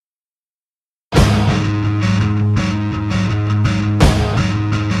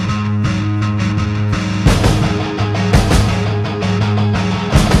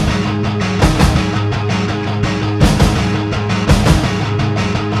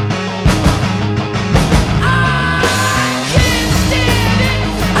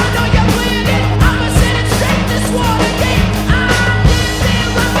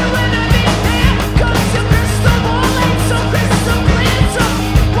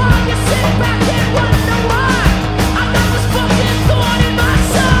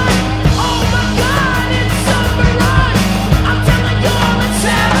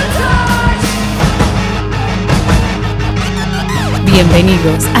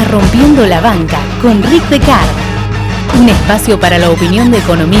Bienvenidos a Rompiendo la Banca con Rick Descartes, un espacio para la opinión de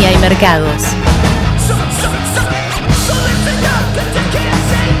economía y mercados.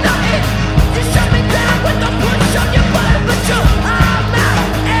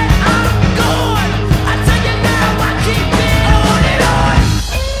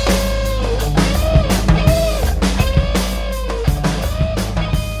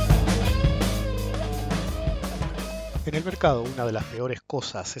 En el mercado, una de las peores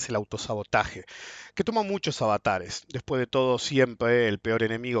cosas es el autosabotaje, que toma muchos avatares. Después de todo, siempre el peor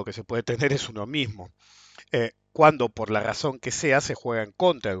enemigo que se puede tener es uno mismo, cuando por la razón que sea se juega en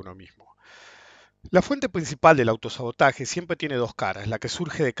contra de uno mismo. La fuente principal del autosabotaje siempre tiene dos caras, la que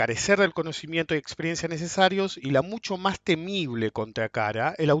surge de carecer del conocimiento y experiencia necesarios y la mucho más temible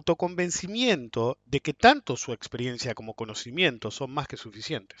contracara, el autoconvencimiento de que tanto su experiencia como conocimiento son más que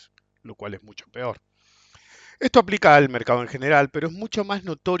suficientes, lo cual es mucho peor. Esto aplica al mercado en general, pero es mucho más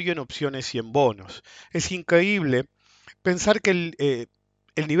notorio en opciones y en bonos. Es increíble pensar que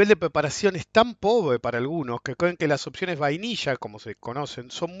el nivel de preparación es tan pobre para algunos que creen que las opciones vainilla, como se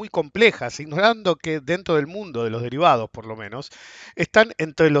conocen, son muy complejas, ignorando que dentro del mundo de los derivados, por lo menos, están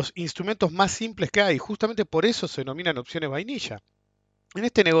entre los instrumentos más simples que hay. Justamente por eso se denominan opciones vainilla. En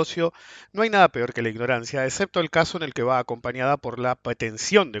este negocio no hay nada peor que la ignorancia, excepto el caso en el que va acompañada por la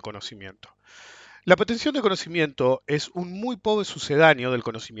pretensión de conocimiento. La pretensión de conocimiento es un muy pobre sucedáneo del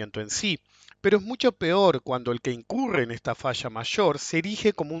conocimiento en sí, pero es mucho peor cuando el que incurre en esta falla mayor se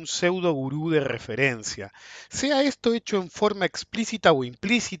erige como un pseudo gurú de referencia. Sea esto hecho en forma explícita o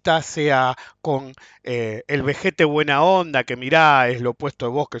implícita, sea con el vejete buena onda que mirá, es lo opuesto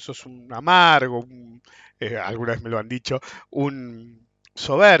de vos, que sos un amargo, alguna vez me lo han dicho, un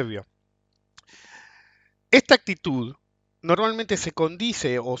soberbio. Esta actitud normalmente se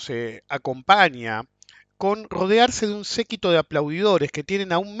condice o se acompaña con rodearse de un séquito de aplaudidores que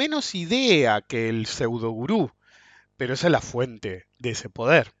tienen aún menos idea que el pseudogurú, pero esa es la fuente de ese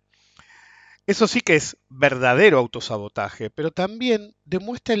poder. Eso sí que es verdadero autosabotaje, pero también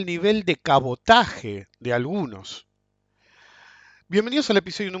demuestra el nivel de cabotaje de algunos. Bienvenidos al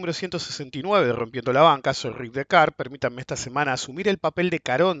episodio número 169 de Rompiendo la Banca, soy Rick Descartes. Permítanme esta semana asumir el papel de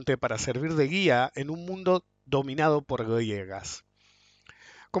Caronte para servir de guía en un mundo dominado por griegas.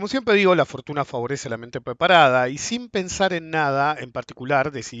 Como siempre digo, la fortuna favorece a la mente preparada y sin pensar en nada en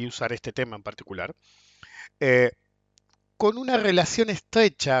particular, decidí usar este tema en particular, eh, con una relación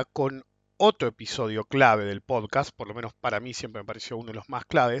estrecha con otro episodio clave del podcast, por lo menos para mí siempre me pareció uno de los más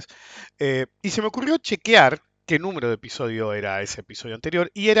claves, y se me ocurrió chequear qué número de episodio era ese episodio anterior,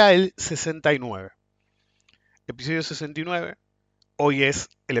 y era el 69. Episodio 69, hoy es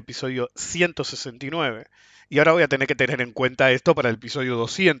el episodio 169. Y ahora voy a tener que tener en cuenta esto para el episodio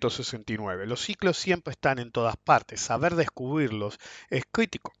 269. Los ciclos siempre están en todas partes. Saber descubrirlos es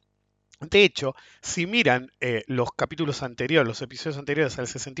crítico. De hecho, si miran los capítulos anteriores, los episodios anteriores al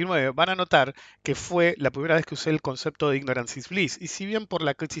 69, van a notar que fue la primera vez que usé el concepto de Ignorance is Bliss. Y si bien por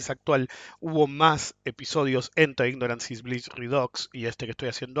la crisis actual hubo más episodios entre Ignorance is Bliss Redux y este que estoy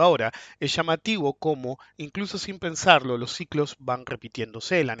haciendo ahora, es llamativo cómo, incluso sin pensarlo, los ciclos van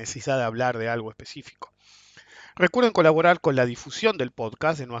repitiéndose, la necesidad de hablar de algo específico. Recuerden colaborar con la difusión del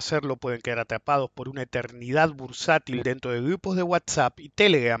podcast, de no hacerlo pueden quedar atrapados por una eternidad bursátil dentro de grupos de WhatsApp y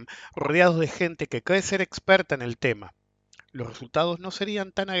Telegram rodeados de gente que cree ser experta en el tema. Los resultados no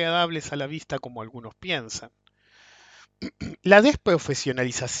serían tan agradables a la vista como algunos piensan. La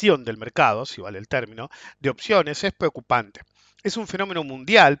desprofesionalización del mercado, si vale el término, de opciones es preocupante. Es un fenómeno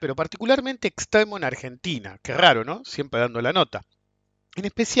mundial, pero particularmente extremo en Argentina. Qué raro, ¿no? Siempre dando la nota. En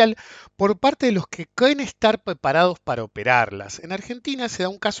especial por parte de los que creen estar preparados para operarlas. En Argentina se da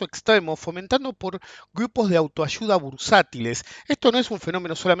un caso extremo fomentado por grupos de autoayuda bursátiles. Esto no es un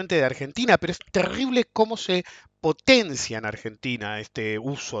fenómeno solamente de Argentina, pero es terrible cómo se potencia en Argentina este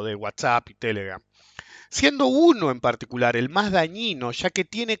uso de WhatsApp y Telegram. Siendo uno en particular el más dañino, ya que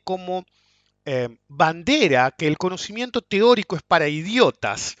tiene como bandera que el conocimiento teórico es para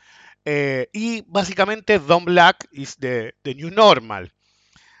idiotas. Y básicamente Don Black is the new normal.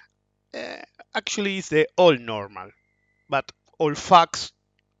 Actually it's the all normal, but all facts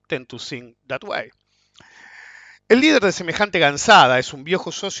tend to think that way. El líder de semejante gansada es un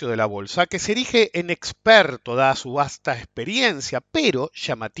viejo socio de la bolsa que se erige en experto dada su vasta experiencia, pero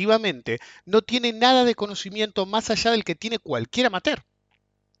llamativamente no tiene nada de conocimiento más allá del que tiene cualquier amateur.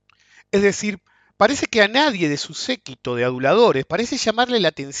 Es decir, parece que a nadie de su séquito de aduladores parece llamarle la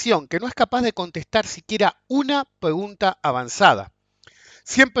atención que no es capaz de contestar siquiera una pregunta avanzada.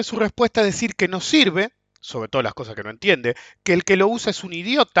 Siempre su respuesta es decir que no sirve, sobre todo las cosas que no entiende, que el que lo usa es un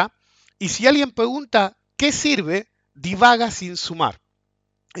idiota, y si alguien pregunta ¿qué sirve?, divaga sin sumar.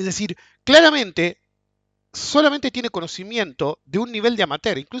 Es decir, claramente solamente tiene conocimiento de un nivel de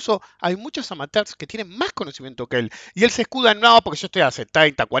amateur. Incluso hay muchos amateurs que tienen más conocimiento que él. Y él se escuda en, no, porque yo estoy hace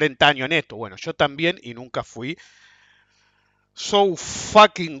 30, 40 años en esto. Bueno, yo también y nunca fui so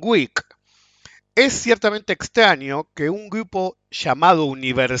fucking weak. Es ciertamente extraño que un grupo llamado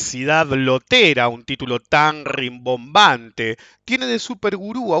Universidad Lotera, un título tan rimbombante, tiene de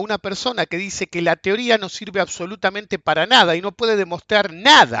supergurú a una persona que dice que la teoría no sirve absolutamente para nada y no puede demostrar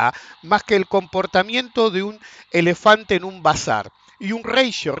nada más que el comportamiento de un elefante en un bazar y un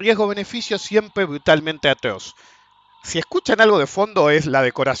ratio riesgo-beneficio siempre brutalmente atroz. Si escuchan algo de fondo es la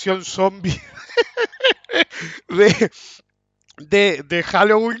decoración zombie de, de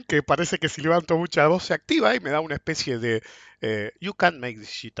Halloween, que parece que si levanto mucha voz se activa y me da una especie de you can't make this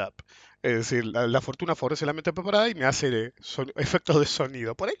shit up. Es decir, la fortuna favorece la mente preparada y me hace efectos de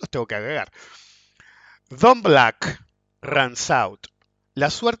sonido. Por ahí los tengo que agregar. Don Black runs out. La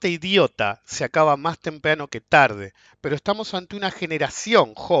suerte idiota se acaba más temprano que tarde, pero estamos ante una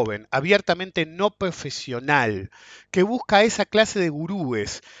generación joven, abiertamente no profesional, que busca esa clase de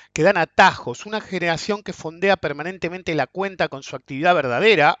gurúes que dan atajos, una generación que fondea permanentemente la cuenta con su actividad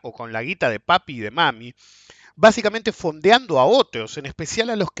verdadera o con la guita de papi y de mami, básicamente fondeando a otros, en especial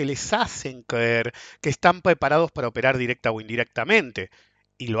a los que les hacen creer que están preparados para operar directa o indirectamente,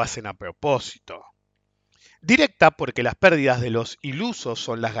 y lo hacen a propósito. Directa porque las pérdidas de los ilusos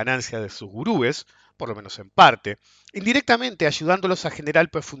son las ganancias de sus gurúes, por lo menos en parte. Indirectamente ayudándolos a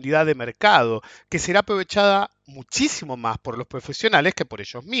generar profundidad de mercado, que será aprovechada muchísimo más por los profesionales que por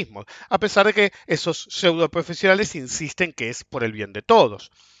ellos mismos, a pesar de que esos pseudo profesionales insisten que es por el bien de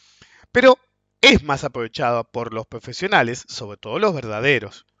todos. Pero es más aprovechada por los profesionales, sobre todo los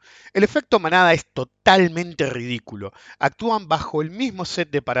verdaderos. El efecto manada es totalmente ridículo. Actúan bajo el mismo set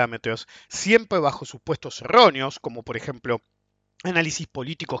de parámetros, siempre bajo supuestos erróneos, como por ejemplo análisis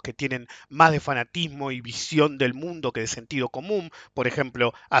políticos que tienen más de fanatismo y visión del mundo que de sentido común. Por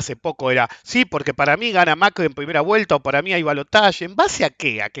ejemplo, hace poco era, sí, porque para mí gana Macri en primera vuelta o para mí hay balotaje. ¿En base a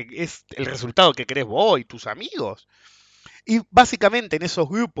qué? ¿A que es el resultado que querés vos y tus amigos? Y básicamente en esos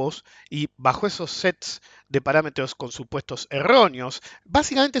grupos y bajo esos sets de parámetros con supuestos erróneos,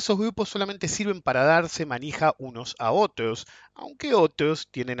 básicamente esos grupos solamente sirven para darse manija unos a otros, aunque otros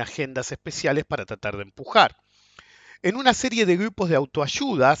tienen agendas especiales para tratar de empujar. En una serie de grupos de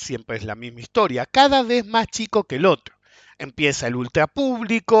autoayuda, siempre es la misma historia, cada vez más chico que el otro. Empieza el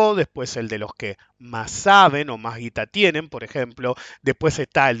ultrapúblico, después el de los que más saben o más guita tienen, por ejemplo, después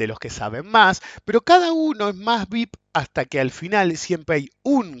está el de los que saben más, pero cada uno es más VIP hasta que al final siempre hay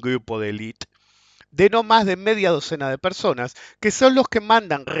un grupo de elite de no más de media docena de personas, que son los que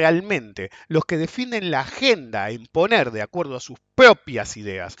mandan realmente, los que definen la agenda a imponer de acuerdo a sus propias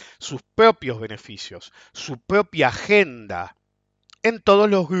ideas, sus propios beneficios, su propia agenda en todos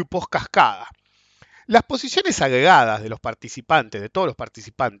los grupos cascada. Las posiciones agregadas de los participantes, de todos los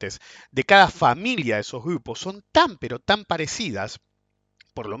participantes, de cada familia de esos grupos son tan pero tan parecidas,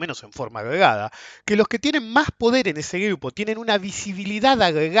 por lo menos en forma agregada, que los que tienen más poder en ese grupo tienen una visibilidad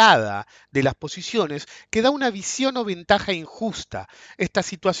agregada de las posiciones que da una visión o ventaja injusta. Esta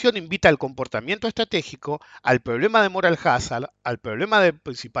situación invita al comportamiento estratégico, al problema de moral hazard, al problema del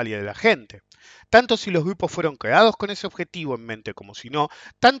principal y de la gente. Tanto si los grupos fueron creados con ese objetivo en mente como si no,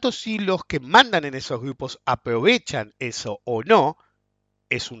 tanto si los que mandan en esos grupos aprovechan eso o no,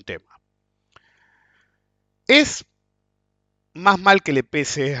 es un tema. Es más mal que le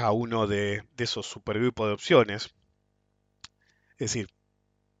pese a uno de esos supergrupos de opciones, es decir,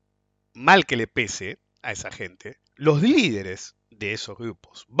 mal que le pese a esa gente, los líderes de esos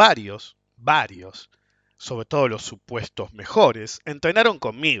grupos, varios, sobre todo los supuestos mejores, entrenaron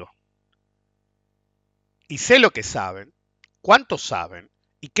conmigo. Y sé lo que saben, cuánto saben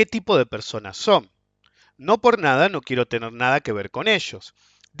y qué tipo de personas son. No por nada no quiero tener nada que ver con ellos.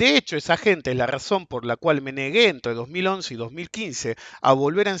 De hecho, esa gente es la razón por la cual me negué entre 2011 y 2015 a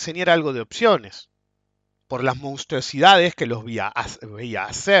volver a enseñar algo de opciones, por las monstruosidades que los veía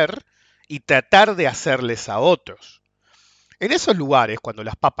hacer y tratar de hacerles a otros. En esos lugares, cuando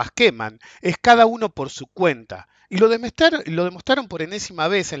las papas queman, es cada uno por su cuenta. Y lo demostraron por enésima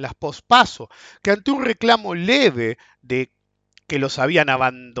vez en las pospaso, que ante un reclamo leve de que los habían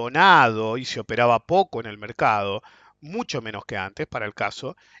abandonado y se operaba poco en el mercado, mucho menos que antes para el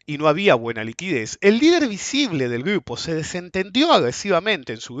caso, y no había buena liquidez, el líder visible del grupo se desentendió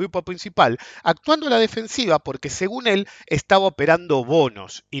agresivamente en su grupo principal, actuando a la defensiva porque según él estaba operando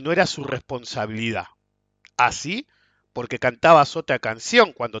bonos y no era su responsabilidad. Así, porque cantabas otra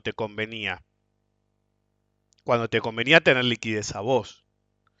canción cuando te convenía tener liquidez a vos.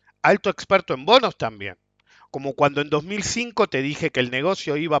 Alto experto en bonos también. como cuando en 2005 te dije que el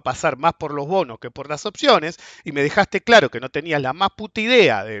negocio iba a pasar más por los bonos que por las opciones, y me dejaste claro que no tenías la más puta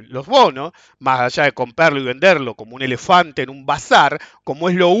idea de los bonos, más allá de comprarlo y venderlo como un elefante en un bazar, como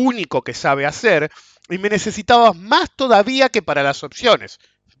es lo único que sabe hacer, y me necesitabas más todavía que para las opciones,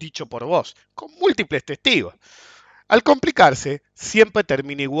 dicho por vos, con múltiples testigos. Al complicarse, siempre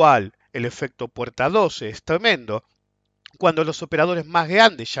termina igual. El efecto puerta 12 es tremendo. Cuando los operadores más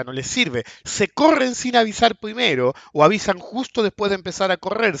grandes ya no les sirve, se corren sin avisar primero o avisan justo después de empezar a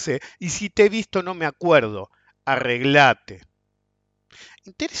correrse y si te he visto no me acuerdo. Arreglate.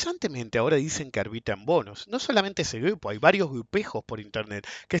 Interesantemente ahora dicen que arbitran bonos. No solamente ese grupo, hay varios grupejos por internet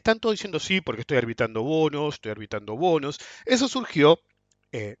que están todos diciendo sí porque estoy arbitrando bonos, estoy arbitrando bonos. Eso surgió,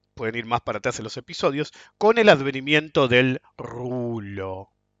 pueden ir más para atrás en los episodios, con el advenimiento del rulo.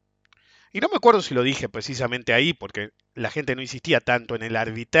 Y no me acuerdo si lo dije precisamente ahí, porque la gente no insistía tanto en el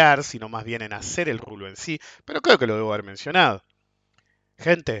arbitrar, sino más bien en hacer el rulo en sí, pero creo que lo debo haber mencionado.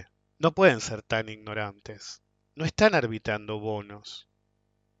 Gente, no pueden ser tan ignorantes. No están arbitrando bonos.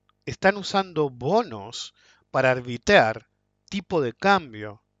 Están usando bonos para arbitrar tipo de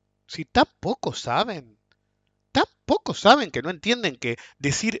cambio. Si tan poco saben. Tan pocos saben que no entienden que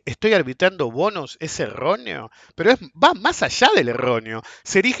decir estoy arbitrando bonos es erróneo, pero va más allá del erróneo.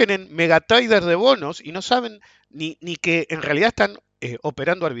 Se erigen en megatraders de bonos y no saben ni que en realidad están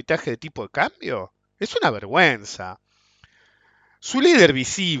operando arbitraje de tipo de cambio. Es una vergüenza. Su líder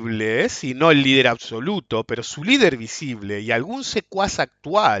visible, si no el líder absoluto, pero su líder visible y algún secuaz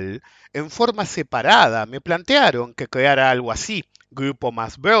actual, en forma separada, me plantearon que creara algo así, grupo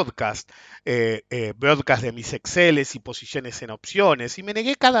más broadcast, broadcast de mis Exceles y posiciones en opciones, y me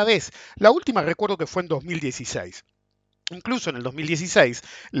negué cada vez. La última recuerdo que fue en 2016. Incluso en el 2016,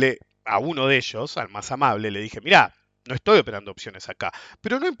 a uno de ellos, al más amable, le dije, mirá, no estoy operando opciones acá,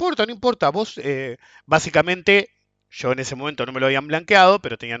 pero no importa, no importa, vos básicamente yo en ese momento no me lo habían blanqueado,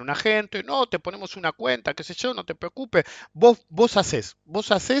 pero tenían un agente, no, te ponemos una cuenta, qué sé yo, no te preocupes, vos hacés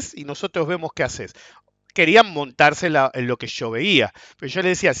y nosotros vemos qué haces. Querían montarse en lo que yo veía, pero yo le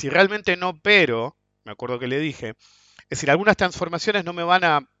decía, si realmente no opero, me acuerdo que le dije, es decir, algunas transformaciones no me van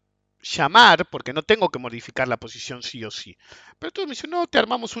a llamar porque no tengo que modificar la posición sí o sí. Pero tú me dices, no, te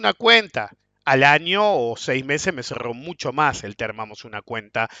armamos una cuenta. Al año o 6 meses me cerró mucho más el te armamos una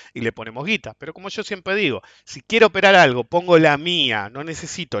cuenta y le ponemos guita. Pero como yo siempre digo, si quiero operar algo, pongo la mía, no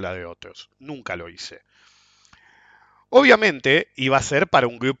necesito la de otros. Nunca lo hice. Obviamente iba a ser para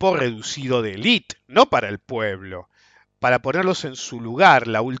un grupo reducido de élite, no para el pueblo. Para ponerlos en su lugar,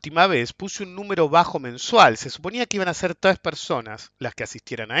 la última vez puse un número bajo mensual. Se suponía que iban a ser 3 personas las que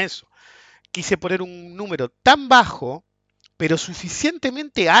asistieran a eso. Quise poner un número tan bajo, pero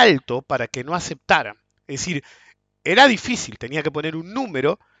suficientemente alto para que no aceptaran. Es decir, era difícil, tenía que poner un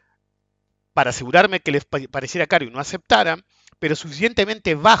número para asegurarme que les pareciera caro y no aceptaran, pero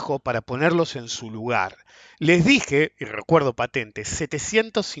suficientemente bajo para ponerlos en su lugar. Les dije, y recuerdo patente,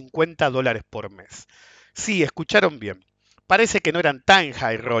 $750 por mes. Sí, escucharon bien. Parece que no eran tan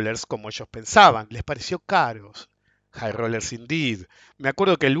high rollers como ellos pensaban. Les pareció caros. High rollers indeed. Me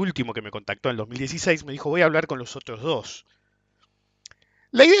acuerdo que el último que me contactó en 2016 me dijo voy a hablar con los otros dos.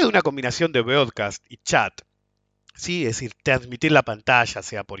 La idea de una combinación de broadcast y chat, sí, es decir, transmitir la pantalla,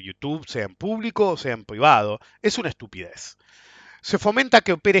 sea por YouTube, sea en público o sea en privado, es una estupidez. Se fomenta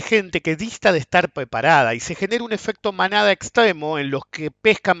que opere gente que dista de estar preparada y se genera un efecto manada extremo en los que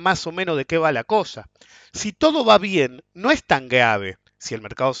pescan más o menos de qué va la cosa. Si todo va bien, no es tan grave. Si el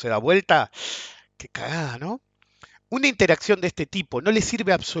mercado se da vuelta, qué cagada, ¿no? Una interacción de este tipo no le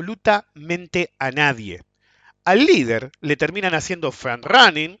sirve absolutamente a nadie. Al líder le terminan haciendo front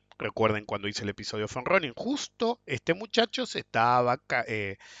running. Recuerden cuando hice el episodio front running, justo este muchacho se estaba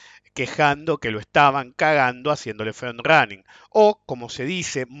quejando que lo estaban cagando haciéndole front running. O, como se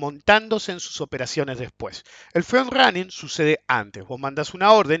dice, montándose en sus operaciones después. El front running sucede antes. Vos mandas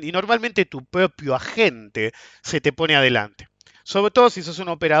una orden y normalmente tu propio agente se te pone adelante. Sobre todo si sos un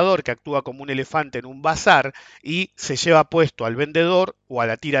operador que actúa como un elefante en un bazar y se lleva puesto al vendedor o a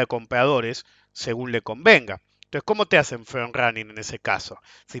la tira de compradores según le convenga. Entonces, ¿cómo te hacen front running en ese caso?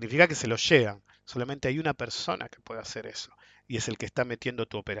 Significa que se lo llevan. Solamente hay una persona que puede hacer eso y es el que está metiendo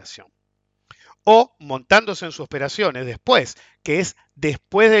tu operación. O montándose en sus operaciones después, que es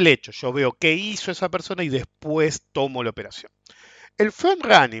después del hecho. Yo veo qué hizo esa persona y después tomo la operación. El front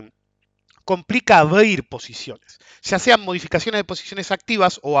running complica abrir posiciones, ya sean modificaciones de posiciones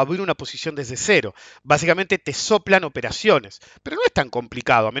activas o abrir una posición desde cero. Básicamente te soplan operaciones, pero no es tan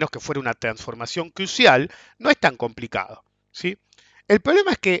complicado, a menos que fuera una transformación crucial, no es tan complicado, ¿sí? El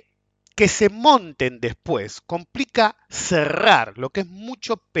problema es que se monten después complica cerrar, lo que es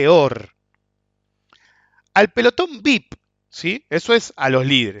mucho peor. Al pelotón VIP, ¿sí? Eso es a los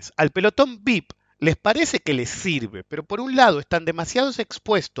líderes. Al pelotón VIP les parece que les sirve, pero por un lado están demasiados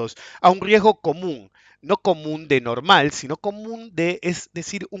expuestos a un riesgo común, no común de normal, sino común de, es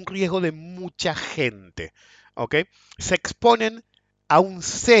decir, un riesgo de mucha gente, ¿ok? Se exponen a un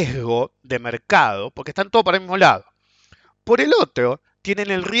sesgo de mercado porque están todos para el mismo lado. Por el otro,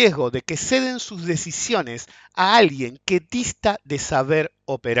 tienen el riesgo de que ceden sus decisiones a alguien que dista de saber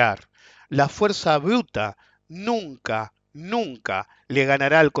operar. La fuerza bruta nunca le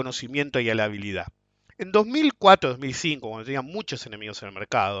ganará al conocimiento y a la habilidad. En 2004-2005, cuando tenía muchos enemigos en el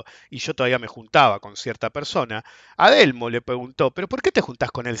mercado y yo todavía me juntaba con cierta persona, Adelmo le preguntó, ¿pero por qué te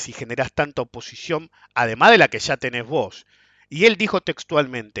juntás con él si generás tanta oposición, además de la que ya tenés vos? Y él dijo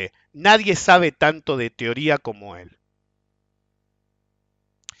textualmente, nadie sabe tanto de teoría como él.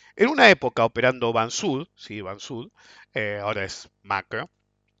 En una época operando Bansud, sí, Bansud, ahora es Macro,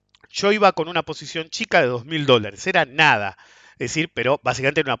 yo iba con una posición chica de $2.000, era nada. Es decir, pero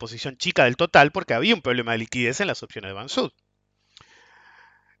básicamente era una posición chica del total porque había un problema de liquidez en las opciones de Bansud.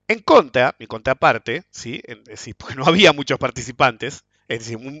 En contra, mi contraparte, ¿sí? Es decir, porque no había muchos participantes, es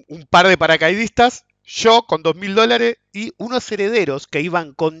decir, un par de paracaidistas, yo con $2.000 y unos herederos que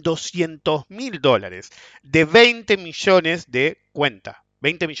iban con $200.000 de 20 millones de cuenta,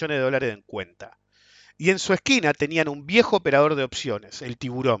 20 millones de dólares en cuenta. Y en su esquina tenían un viejo operador de opciones, el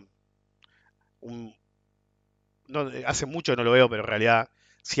tiburón. Un, no, hace mucho no lo veo, pero en realidad,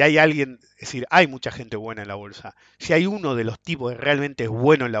 si hay alguien, es decir, hay mucha gente buena en la bolsa. Si hay uno de los tipos que realmente es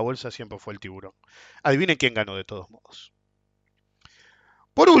bueno en la bolsa, siempre fue el tiburón. Adivinen quién ganó de todos modos.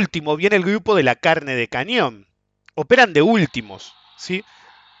 Por último, viene el grupo de la carne de cañón. Operan de últimos, ¿sí?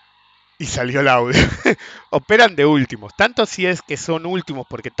 Y salió el audio. Operan de últimos. Tanto si es que son últimos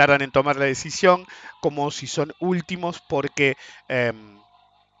porque tardan en tomar la decisión, como si son últimos porque eh,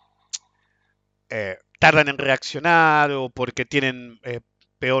 tardan en reaccionar o porque tienen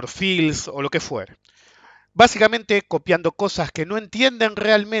peor feels o lo que fuere. Básicamente copiando cosas que no entienden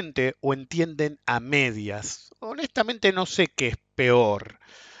realmente o entienden a medias. Honestamente no sé qué es peor.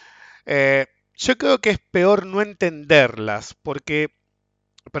 Yo creo que es peor no entenderlas, porque,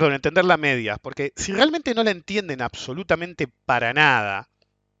 perdón, entenderla a medias, porque si realmente no la entienden absolutamente para nada,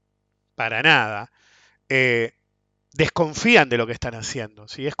 eh, desconfían de lo que están haciendo.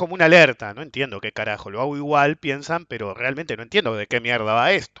 ¿Sí? Es como una alerta, no entiendo qué carajo, lo hago igual, piensan, pero realmente no entiendo de qué mierda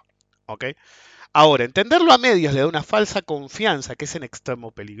va esto. ¿Ok? Ahora, entenderlo a medias le da una falsa confianza que es en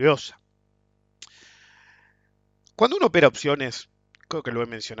extremo peligrosa. Cuando uno opera opciones, creo que lo he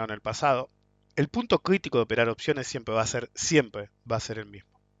mencionado en el pasado, el punto crítico de operar opciones siempre va a ser el mismo.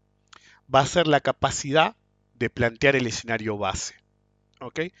 Va a ser la capacidad de plantear el escenario base.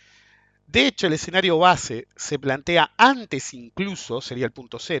 ¿Ok? De hecho, el escenario base se plantea antes incluso, sería el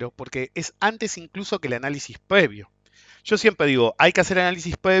punto cero, porque es antes incluso que el análisis previo. Yo siempre digo, hay que hacer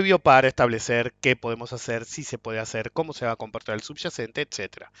análisis previo para establecer qué podemos hacer, si se puede hacer, cómo se va a comportar el subyacente,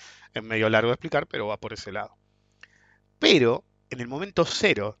 etc. Es medio largo de explicar, pero va por ese lado. Pero en el momento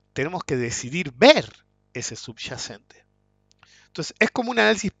cero tenemos que decidir ver ese subyacente. Entonces es como un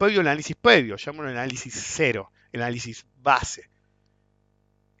análisis previo, llamémoslo análisis cero, el análisis base.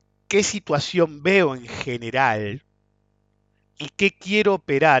 ¿Qué situación veo en general y qué quiero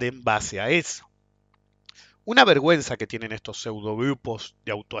operar en base a eso? Una vergüenza que tienen estos pseudogrupos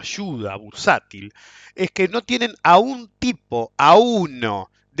de autoayuda bursátil es que no tienen a un tipo, a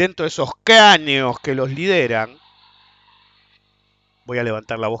uno, dentro de esos cráneos que los lideran. Voy a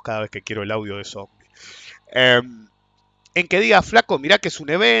levantar la voz cada vez que quiero el audio de zombie. En que diga, flaco, mirá que es un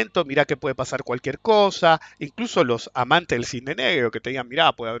evento, mirá que puede pasar cualquier cosa, incluso los amantes del cisne negro, que te digan,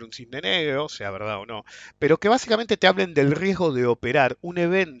 mirá, puede haber un cisne negro, sea verdad o no, pero que básicamente te hablen del riesgo de operar un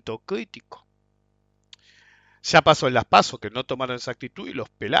evento crítico. Ya pasó en las PASO que no tomaron esa actitud y los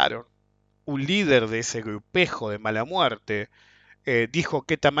pelaron. Un líder de ese grupejo de mala muerte dijo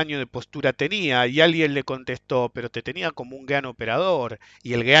qué tamaño de postura tenía y alguien le contestó, pero te tenía como un gran operador.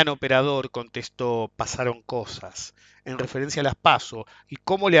 Y el gran operador contestó, pasaron cosas, en referencia a las PASO y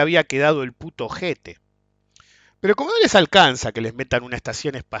cómo le había quedado el puto ojete. Pero como no les alcanza que les metan una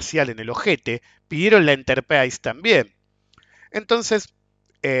estación espacial en el ojete, pidieron la Enterprise también. Entonces,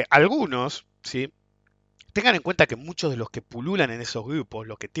 algunos, ¿sí? Tengan en cuenta que muchos de los que pululan en esos grupos,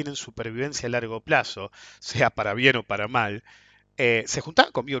 los que tienen supervivencia a largo plazo, sea para bien o para mal, se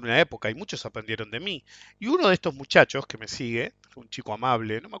juntaban conmigo en una época y muchos aprendieron de mí. Y uno de estos muchachos que me sigue, un chico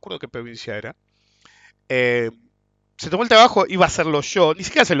amable, no me acuerdo qué provincia era, eh, se tomó el trabajo, iba a hacerlo yo, ni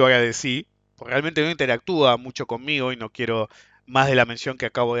siquiera se lo agradecí, porque realmente no interactúa mucho conmigo y no quiero más de la mención que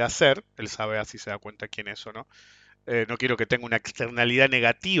acabo de hacer, él sabe así se da cuenta quién es o no. no quiero que tenga una externalidad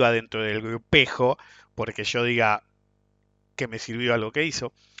negativa dentro del grupejo, porque yo diga que me sirvió algo que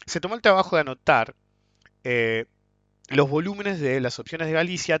hizo. Se tomó el trabajo de anotar eh, los volúmenes de las opciones de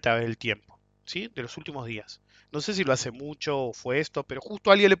Galicia a través del tiempo, ¿sí? De los últimos días. No sé si lo hace mucho o fue esto, pero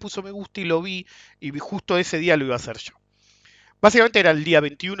justo alguien le puso me gusta y lo vi, y justo ese día lo iba a hacer yo. Básicamente era el día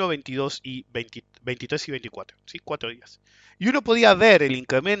 21, 22 y 23 y 24, ¿sí? 4 días. Y uno podía ver el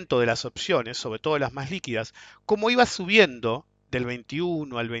incremento de las opciones, sobre todo las más líquidas, como iba subiendo del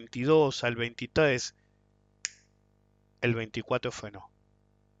 21 al 22 al 23. El 24 fue no.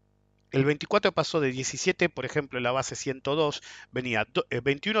 El 24 pasó de 17, por ejemplo, en la base 102, venía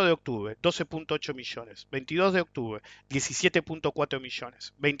 21 de octubre, 12.8 millones, 22 de octubre, 17.4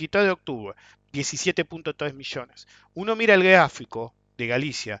 millones, 23 de octubre, 17.3 millones. Uno mira el gráfico de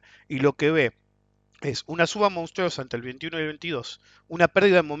Galicia y lo que ve es una suba monstruosa entre el 21 y el 22, una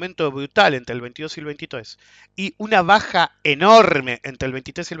pérdida de momento brutal entre el 22 y el 23, y una baja enorme entre el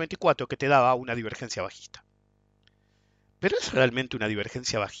 23 y el 24 que te daba una divergencia bajista. ¿Pero es realmente una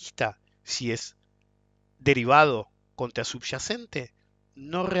divergencia bajista si es derivado contra subyacente?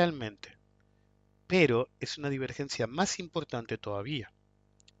 No realmente, pero es una divergencia más importante todavía.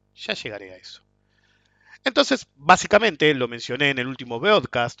 Ya llegaré a eso. Entonces, básicamente, lo mencioné en el último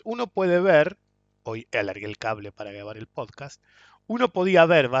broadcast, uno puede ver, hoy alargué el cable para grabar el podcast, uno podía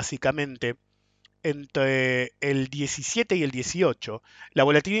ver básicamente entre el 17 y el 18, la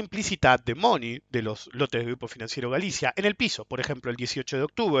volatilidad implícita at the money de los lotes del Grupo Financiero Galicia en el piso. Por ejemplo, el 18 de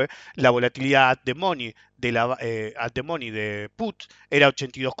octubre, la volatilidad at the money de put era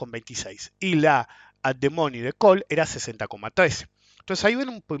 82,26 y la at the money de call era 60,13. Entonces ahí ven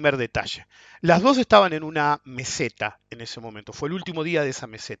un primer detalle. Las dos estaban en una meseta en ese momento, fue el último día de esa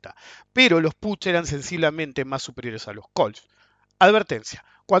meseta, pero los puts eran sensiblemente más superiores a los calls. Advertencia.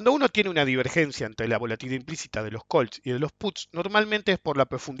 Cuando uno tiene una divergencia entre la volatilidad implícita de los calls y de los puts, normalmente es por la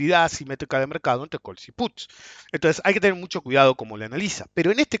profundidad asimétrica de mercado entre calls y puts. Entonces hay que tener mucho cuidado cómo lo analiza.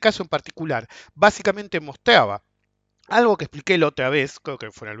 Pero en este caso en particular, básicamente mostraba algo que expliqué la otra vez, creo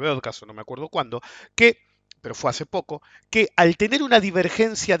que fue en el broadcast, no me acuerdo cuándo, pero fue hace poco, que al tener una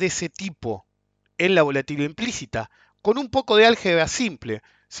divergencia de ese tipo en la volatilidad implícita, con un poco de álgebra simple,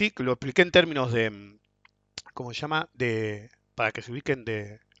 ¿sí? Que lo expliqué en términos de, ¿cómo se llama? Para que se ubiquen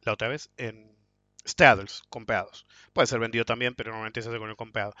de la otra vez en straddles, comprados. Puede ser vendido también, pero normalmente se hace con el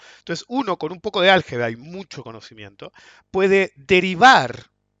comprado. Entonces, uno con un poco de álgebra y mucho conocimiento puede derivar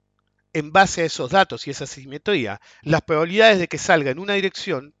en base a esos datos y esa simetría las probabilidades de que salga en una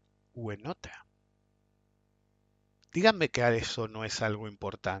dirección o en otra. Díganme que eso no es algo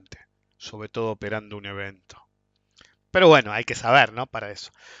importante, sobre todo operando un evento. Pero bueno, hay que saber, ¿no? Para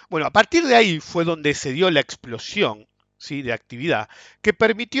eso. Bueno, a partir de ahí fue donde se dio la explosión, ¿sí? De actividad que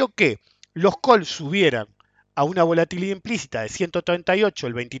permitió que los calls subieran a una volatilidad implícita de 138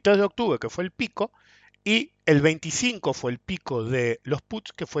 el 23 de octubre, que fue el pico, y el 25 fue el pico de los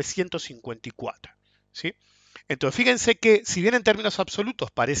puts, que fue 154, ¿sí? Entonces, fíjense que si bien en términos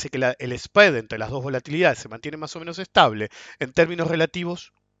absolutos parece que el spread entre las dos volatilidades se mantiene más o menos estable, en términos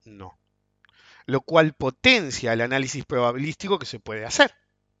relativos, no, lo cual potencia el análisis probabilístico que se puede hacer.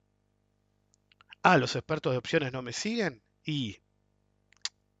 Ah, los expertos de opciones no me siguen. Y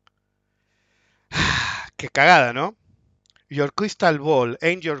qué cagada, ¿no? Your crystal ball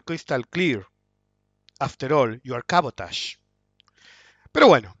ain't your crystal clear. After all, your cabotage. Pero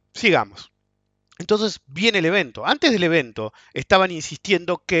bueno, sigamos. Entonces viene el evento. Antes del evento estaban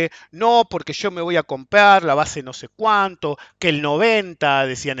insistiendo que no, porque yo me voy a comprar la base no sé cuánto, que el 90,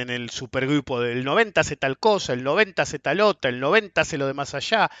 decían en el supergrupo, del 90 hace tal cosa, el 90 hace tal otra, el 90 hace lo de más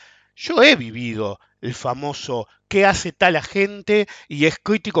allá. Yo he vivido el famoso qué hace tal agente y es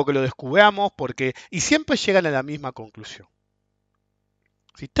crítico que lo descubramos porque y siempre llegan a la misma conclusión.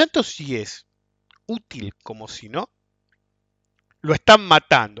 Si tanto si es útil como si no, lo están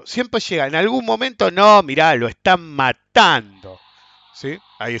matando. Siempre llega en algún momento, no, mirá, lo están matando. ¿Sí?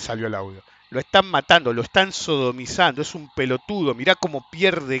 Ahí salió el audio. Lo están matando, lo están sodomizando, es un pelotudo, mirá cómo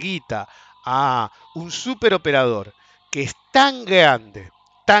pierde guita. Ah, un superoperador que es tan grande,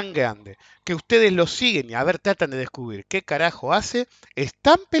 que ustedes lo siguen y a ver, tratan de descubrir qué carajo hace, es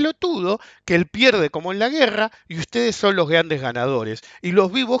tan pelotudo que él pierde como en la guerra y ustedes son los grandes ganadores y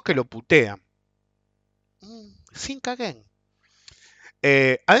los vivos que lo putean. Sin caguen.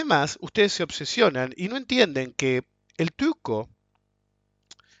 Además, ustedes se obsesionan y no entienden que el truco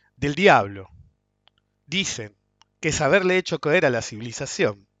del diablo, dicen, que es haberle hecho creer a la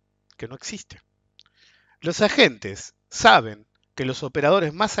civilización que no existe. Los agentes saben que los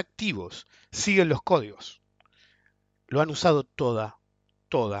operadores más activos siguen los códigos. Lo han usado toda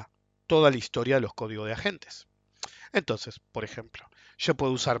la historia de los códigos de agentes. Entonces, por ejemplo, yo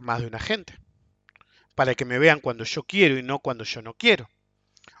puedo usar más de un agente para que me vean cuando yo quiero y no cuando yo no quiero.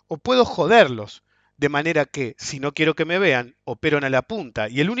 O puedo joderlos, de manera que si no quiero que me vean, operan a la punta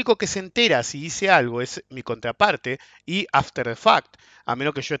y el único que se entera si hice algo es mi contraparte y after the fact, a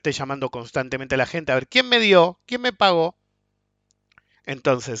menos que yo esté llamando constantemente a la gente a ver quién me dio, quién me pagó.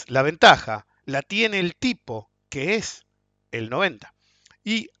 Entonces, la ventaja la tiene el tipo que es el 90.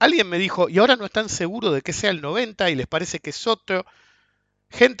 Y alguien me dijo, y ahora no están seguros de que sea el 90 y les parece que es otro.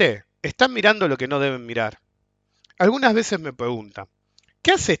 Gente, están mirando lo que no deben mirar. Algunas veces me preguntan,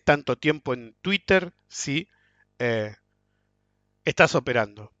 ¿qué haces tanto tiempo en Twitter si eh, estás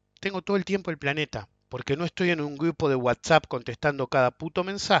operando? Tengo todo el tiempo el planeta, porque no estoy en un grupo de WhatsApp contestando cada puto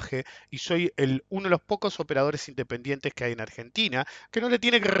mensaje y soy uno de los pocos operadores independientes que hay en Argentina que no le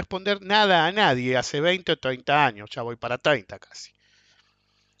tiene que responder nada a nadie hace 20 o 30 años, ya voy para 30 casi.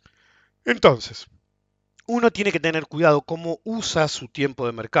 Entonces, uno tiene que tener cuidado cómo usa su tiempo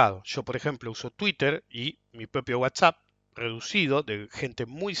de mercado. Yo, por ejemplo, uso Twitter y mi propio WhatsApp reducido de gente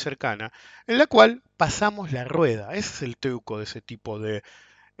muy cercana, en la cual pasamos la rueda. Ese es el truco de ese tipo de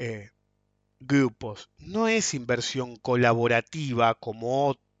eh, grupos. No es inversión colaborativa como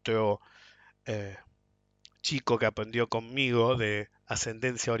otro eh, chico que aprendió conmigo de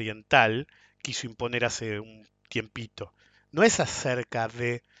ascendencia oriental quiso imponer hace un tiempito. No es acerca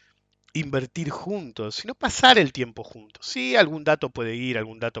de invertir juntos, sino pasar el tiempo juntos. Sí, algún dato puede ir,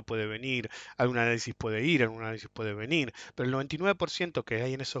 algún dato puede venir, algún análisis puede ir, algún análisis puede venir, pero el 99% que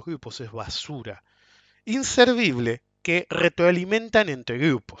hay en esos grupos es basura, inservible, que retroalimentan entre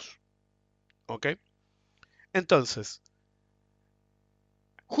grupos. ¿Ok? Entonces,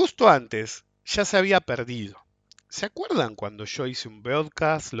 justo antes ya se había perdido. ¿Se acuerdan cuando yo hice un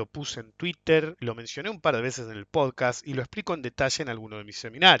broadcast, lo puse en Twitter, lo mencioné un par de veces en el podcast y lo explico en detalle en alguno de mis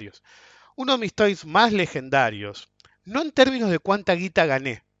seminarios? Uno de mis toys más legendarios, no en términos de cuánta guita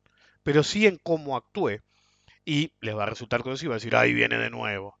gané, pero sí en cómo actué. Y les va a resultar conocido, va a decir, ahí viene de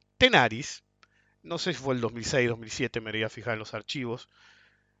nuevo. Tenaris, no sé si fue el 2006, 2007, me iría a fijar en los archivos.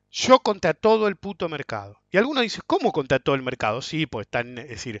 Yo contra todo el puto mercado. Y algunos dicen, ¿cómo contra todo el mercado? Sí, pues están, es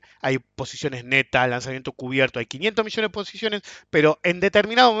decir, hay posiciones netas, lanzamiento cubierto, hay 500 millones de posiciones, pero en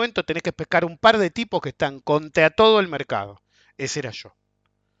determinado momento tenés que pescar un par de tipos que están contra todo el mercado. Ese era yo.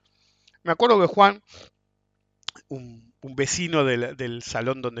 Me acuerdo que Juan, un vecino del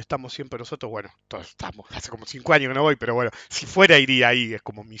salón donde estamos siempre nosotros, bueno, todos estamos, hace como 5 años que no voy, pero bueno, si fuera iría ahí, es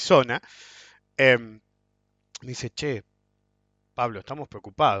como mi zona, me dice, che, Pablo, estamos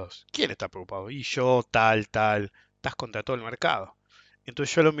preocupados. ¿Quién está preocupado? Y yo, tal, tal, estás contra todo el mercado.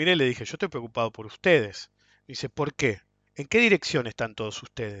 Entonces yo lo miré y le dije, yo estoy preocupado por ustedes. Me dice, ¿por qué? ¿En qué dirección están todos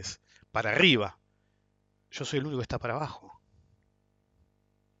ustedes? Para arriba. Yo soy el único que está para abajo.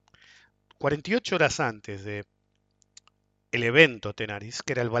 48 horas antes de el evento Tenaris,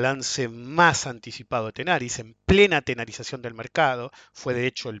 que era el balance más anticipado de Tenaris, en plena tenarización del mercado, fue de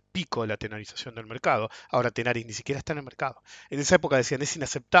hecho el pico de la tenarización del mercado. Ahora Tenaris ni siquiera está en el mercado. En esa época decían, es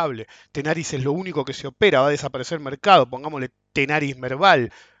inaceptable, Tenaris es lo único que se opera, va a desaparecer el mercado, pongámosle Tenaris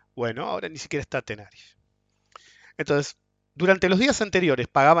Merval. Bueno, ahora ni siquiera está Tenaris. Entonces, durante los días anteriores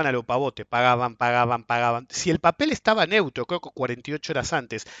pagaban a lo pavote, pagaban, pagaban, pagaban. Si el papel estaba neutro, creo que 48 horas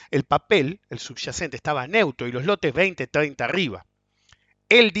antes, el papel, el subyacente, estaba neutro y los lotes 20, 30 arriba.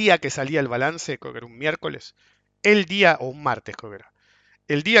 El día que salía el balance, creo que era un miércoles, el día, o un martes creo que era,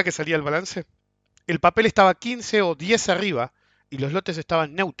 el día que salía el balance, el papel estaba 15 o 10 arriba y los lotes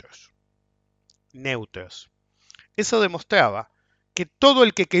estaban neutros. Neutros. Eso demostraba que todo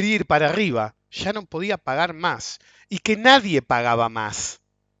el que quería ir para arriba ya no podía pagar más y que nadie pagaba más.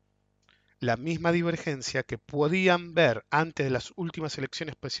 La misma divergencia que podían ver antes de las últimas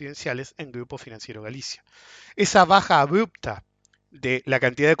elecciones presidenciales en Grupo Financiero Galicia. Esa baja abrupta de la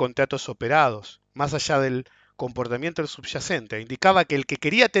cantidad de contratos operados, más allá del comportamiento del subyacente, indicaba que el que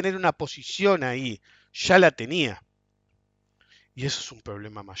quería tener una posición ahí ya la tenía. Y eso es un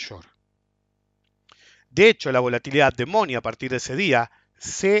problema mayor. De hecho, la volatilidad de Moni a partir de ese día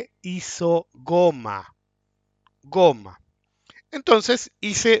se hizo goma. Goma. Entonces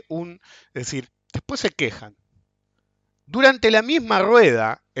hice es decir, después se quejan. Durante la misma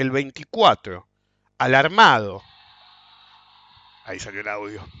rueda, el 24, alarmado, ahí salió el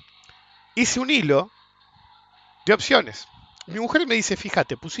audio, hice un hilo de opciones. Mi mujer me dice,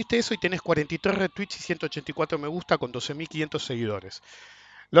 fíjate, pusiste eso y tenés 43 retweets y 184 me gusta con 12.500 seguidores.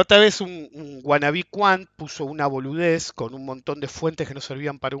 La otra vez un wannabe quant puso una boludez con un montón de fuentes que no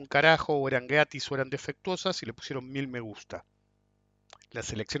servían para un carajo, o eran gratis o eran defectuosas y le pusieron 1000 me gusta. La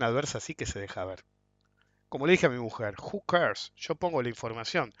selección adversa sí que se deja ver. Como le dije a mi mujer, who cares? Yo pongo la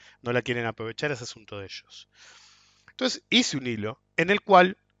información, no la quieren aprovechar, es asunto de ellos. Entonces hice un hilo en el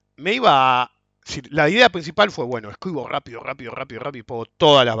cual me iba a... La idea principal fue, bueno, escribo rápido, rápido, rápido, rápido y pongo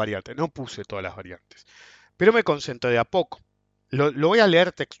todas las variantes. No puse todas las variantes, pero me concentré de a poco. Lo voy a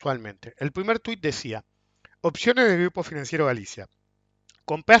leer textualmente. El primer tuit decía, opciones del Grupo Financiero Galicia.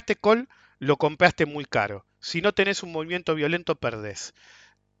 Compraste call, lo compraste muy caro. Si no tenés un movimiento violento, perdés.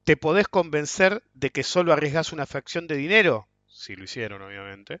 ¿Te podés convencer de que solo arriesgás una fracción de dinero? Si lo hicieron,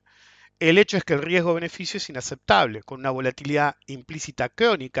 obviamente. El hecho es que el riesgo-beneficio es inaceptable, con una volatilidad implícita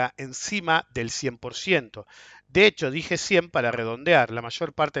crónica encima del 100%. De hecho, dije 100 para redondear. La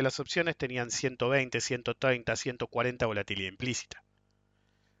mayor parte de las opciones tenían 120, 130, 140 volatilidad implícita.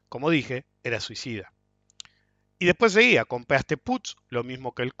 Como dije, era suicida. Y después seguía, compraste puts, lo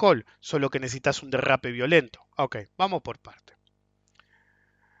mismo que el call, solo que necesitas un derrape violento. Ok, vamos por parte.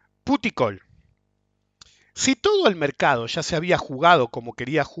 Put y call. Si todo el mercado ya se había jugado como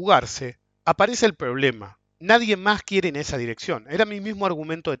quería jugarse, aparece el problema. Nadie más quiere en esa dirección. Era mi mismo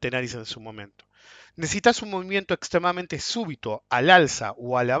argumento de Tenaris en su momento. Necesitas un movimiento extremadamente súbito al alza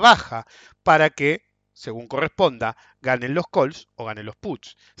o a la baja para que, según corresponda, ganen los calls o ganen los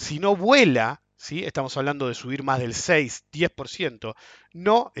puts. Si no vuela, ¿sí? Estamos hablando de subir más del 6, 10%,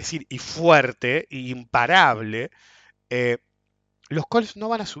 no, es decir, y fuerte, y imparable, los calls no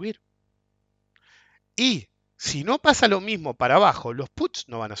van a subir. Y si no pasa lo mismo para abajo, los puts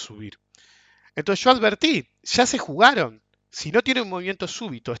no van a subir. Entonces yo advertí, ya se jugaron. Si no tienen un movimiento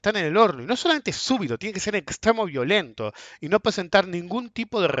súbito, están en el horno. Y no solamente súbito, tiene que ser extremo violento y no presentar ningún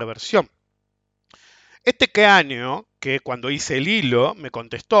tipo de reversión. Este año, que cuando hice el hilo, me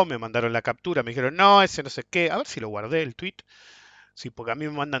contestó, me mandaron la captura, me dijeron, no, ese no sé qué. A ver si lo guardé el tweet. Sí, porque a mí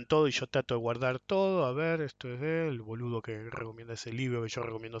me mandan todo y yo trato de guardar todo. A ver, esto es el boludo que recomienda ese libro que yo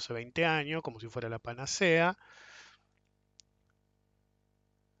recomiendo hace 20 años, como si fuera la panacea.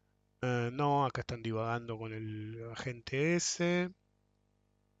 No, acá están divagando con el agente ese.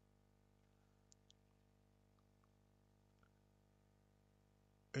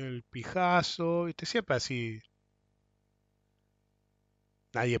 El pijazo, ¿viste? Siempre así.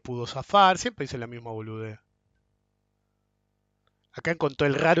 Nadie pudo zafar, siempre dice la misma boludez. Acá encontró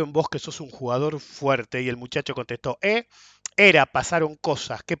el raro en vos que sos un jugador fuerte y el muchacho contestó, pasaron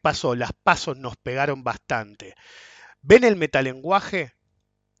cosas. ¿Qué pasó? Las pasos nos pegaron bastante. ¿Ven el metalenguaje?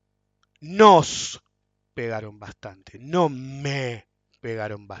 Nos pegaron bastante, no me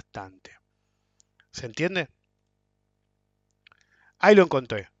pegaron bastante. ¿Se entiende? Ahí lo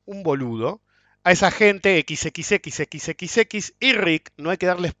encontré, un boludo. A esa gente XXXXXX y Rick no hay que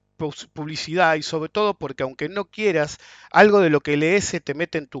darles publicidad y sobre todo porque aunque no quieras, algo de lo que lees se te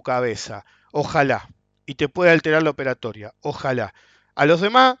mete en tu cabeza. Ojalá. Y te puede alterar la operatoria. Ojalá. A los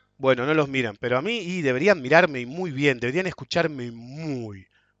demás, bueno, no los miran, pero a mí y deberían mirarme muy bien, deberían escucharme muy,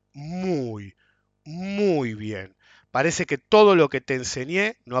 muy, muy bien. Parece que todo lo que te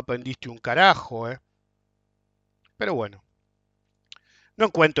enseñé no aprendiste un carajo, ¿eh? Pero bueno. No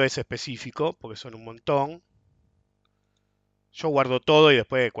encuentro ese específico, porque son un montón. Yo guardo todo y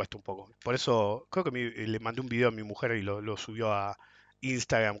después cuesta un poco. Por eso creo que le mandé un video a mi mujer y lo subió a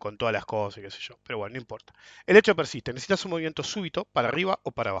Instagram con todas las cosas y qué sé yo. Pero bueno, no importa. El hecho persiste. Necesitas un movimiento súbito para arriba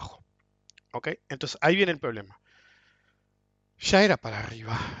o para abajo. ¿Ok? Entonces ahí viene el problema. Ya era para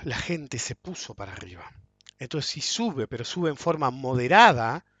arriba. La gente se puso para arriba. Entonces si sube, pero sube en forma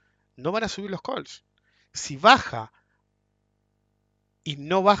moderada, no van a subir los calls. Si baja y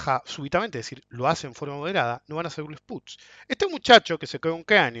no baja súbitamente, es decir, lo hace en forma moderada, no van a ser los puts. Este muchacho que se quedó un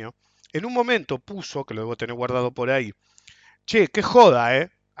cráneo, en un momento puso, que lo debo tener guardado por ahí, che, qué joda,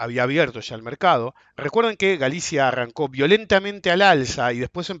 había abierto ya el mercado. Recuerden que Galicia arrancó violentamente al alza y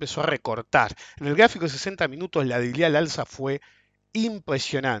después empezó a recortar. En el gráfico de 60 minutos la debilidad al alza fue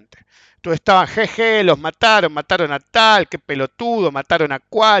impresionante. Entonces estaban, jeje, los mataron, mataron a tal, qué pelotudo, mataron a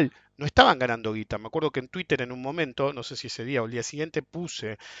cual. No estaban ganando guita. Me acuerdo que en Twitter en un momento, no sé si ese día o el día siguiente,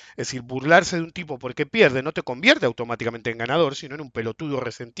 puse, es decir, burlarse de un tipo porque pierde no te convierte automáticamente en ganador, sino en un pelotudo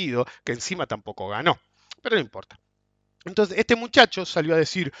resentido que encima tampoco ganó. Pero no importa. Entonces, este muchacho salió a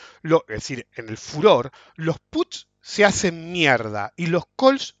decir, es decir, en el furor, los puts se hacen mierda y los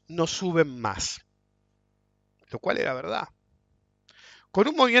calls no suben más. Lo cual era verdad. Con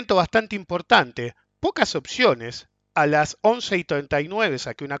un movimiento bastante importante, pocas opciones, a las 11:39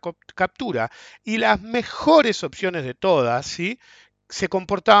 saqué una captura y las mejores opciones de todas, ¿sí? Se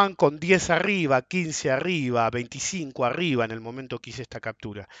comportaban con 10 arriba, 15 arriba, 25 arriba en el momento que hice esta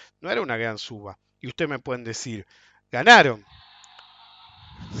captura. No era una gran suba. Y ustedes me pueden decir, ganaron.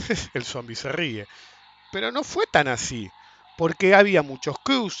 El zombie se ríe. Pero no fue tan así, porque había muchos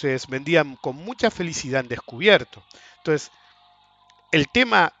cruces, vendían con mucha felicidad en descubierto. Entonces, El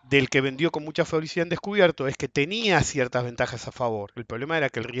tema del que vendió con mucha felicidad en descubierto es que tenía ciertas ventajas a favor. El problema era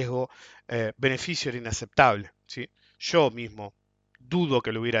que el riesgo-beneficio era inaceptable. ¿Sí? Yo mismo dudo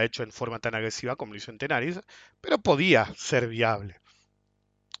que lo hubiera hecho en forma tan agresiva como lo hizo en Tenaris, pero podía ser viable.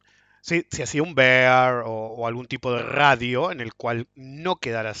 ¿Sí? Si hacía un bear o algún tipo de radio en el cual no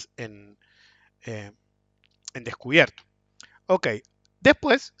quedaras eh, en descubierto. Ok,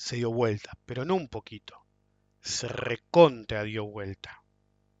 después se dio vuelta, pero no un poquito. Se recontra dio vuelta.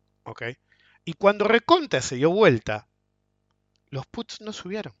 ¿Ok? Y cuando recontra se dio vuelta, los puts no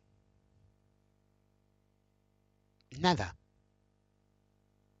subieron. Nada.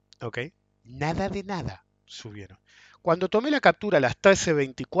 ¿Ok? Nada de nada subieron. Cuando tomé la captura a las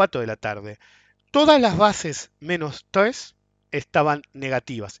 13:24 de la tarde, todas las bases menos 3 estaban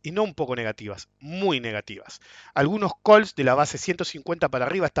negativas. Y no un poco negativas, muy negativas. Algunos calls de la base 150 para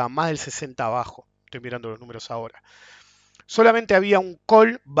arriba estaban más del 60 abajo. Estoy mirando los números ahora. Solamente había un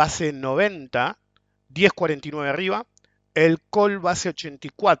call base 90, 10.49 arriba, el call base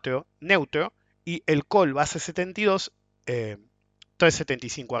 84 neutro y el call base 72,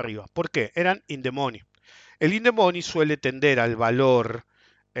 3.75 arriba. ¿Por qué? Eran in the money. El in the money suele tender al valor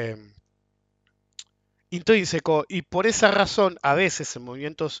eh, intrínseco y por esa razón a veces en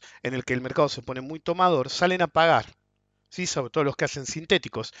movimientos en el que el mercado se pone muy tomador salen a pagar, ¿sí? Sobre todo los que hacen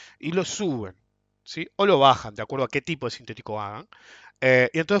sintéticos y lo suben, ¿sí? O lo bajan de acuerdo a qué tipo de sintético hagan.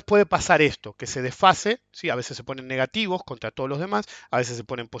 Y entonces puede pasar esto, que se desfase, ¿sí? A veces se ponen negativos contra todos los demás, a veces se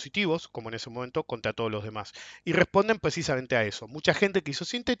ponen positivos, como en ese momento, contra todos los demás. Y responden precisamente a eso. Mucha gente que hizo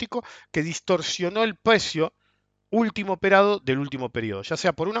sintético, que distorsionó el precio último operado del último periodo, ya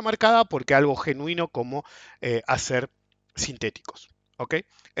sea por una marcada o porque algo genuino como hacer sintéticos. ¿Ok?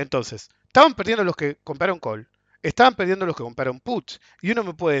 Entonces, estaban perdiendo los que compraron call, estaban perdiendo los que compraron puts, y uno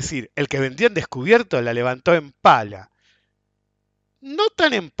me puede decir, el que vendía en descubierto la levantó en pala. No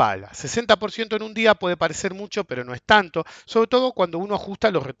tan en pala, 60% en un día puede parecer mucho, pero no es tanto, sobre todo cuando uno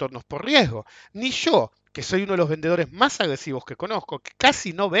ajusta los retornos por riesgo. Ni yo, que soy uno de los vendedores más agresivos que conozco, que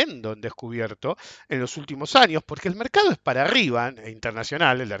casi no vendo en descubierto en los últimos años, porque el mercado es para arriba,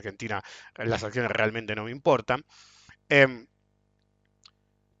 internacional, el de Argentina, las acciones realmente no me importan, eh,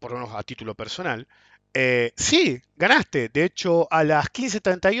 por lo menos a título personal. Sí, ganaste. De hecho, a las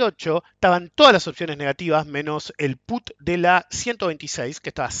 15:38 estaban todas las opciones negativas, menos el put de la 126, que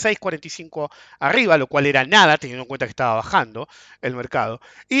estaba 6.45 arriba, lo cual era nada, teniendo en cuenta que estaba bajando el mercado.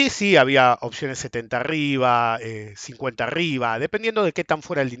 Y sí, había opciones 70 arriba, 50 arriba, dependiendo de qué tan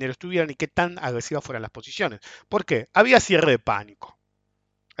fuera el dinero estuvieran y qué tan agresivas fueran las posiciones. ¿Por qué? Había cierre de pánico.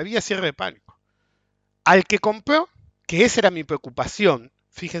 Había cierre de pánico. Al que compró, que esa era mi preocupación,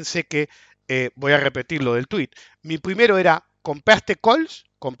 fíjense que voy a repetir lo del tweet. Mi primero era, compraste calls,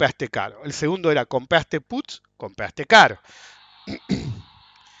 compraste caro. El segundo era, compraste puts, compraste caro.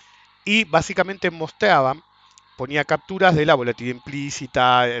 Y básicamente mostraba, ponía capturas de la volatilidad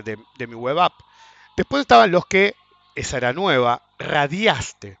implícita de mi web app. Después estaban los que, esa era nueva,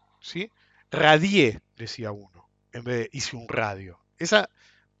 radiaste, ¿sí? Radié, decía uno, en vez de hice un radio. Esa,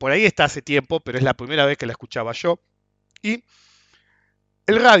 por ahí está hace tiempo, pero es la primera vez que la escuchaba yo. Y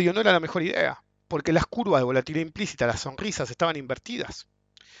el radio no era la mejor idea, porque las curvas de volatilidad implícita, las sonrisas, estaban invertidas.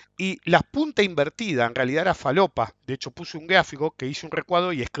 Y la punta invertida en realidad era falopa. De hecho, puse un gráfico que hice un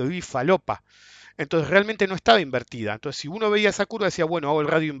recuadro y escribí falopa. Entonces realmente no estaba invertida. Entonces si uno veía esa curva decía, bueno, hago el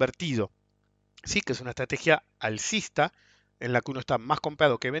radio invertido. Sí, que es una estrategia alcista en la que uno está más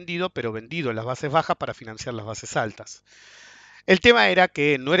comprado que vendido, pero vendido en las bases bajas para financiar las bases altas. El tema era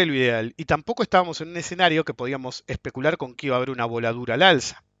que no era lo ideal y tampoco estábamos en un escenario que podíamos especular con que iba a haber una voladura al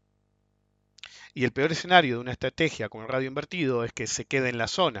alza. Y el peor escenario de una estrategia con el radio invertido es que se quede en la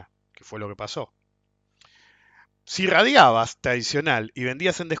zona, que fue lo que pasó. Si radiabas tradicional y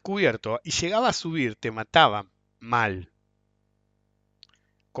vendías en descubierto y llegaba a subir, te mataban mal.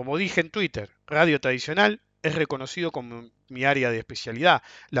 Como dije en Twitter, radio tradicional es reconocido como mi área de especialidad.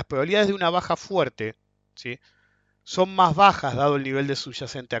 Las probabilidades de una baja fuerte, ¿sí?, son más bajas dado el nivel de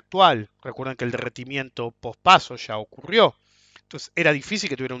subyacente actual. Recuerden que el derretimiento pospaso ya ocurrió. Entonces era difícil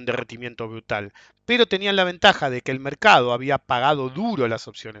que tuviera un derretimiento brutal. Pero tenían la ventaja de que el mercado había pagado duro las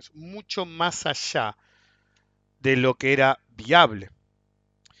opciones, mucho más allá de lo que era viable.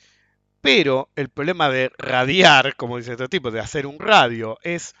 Pero el problema de radiar, como dice este tipo, de hacer un radio,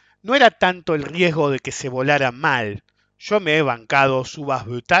 no era tanto el riesgo de que se volara mal. Yo me he bancado subas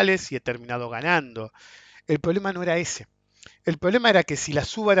brutales y he terminado ganando. El problema no era ese. El problema era que si la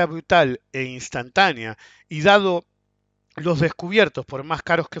suba era brutal e instantánea y dado los descubiertos, por más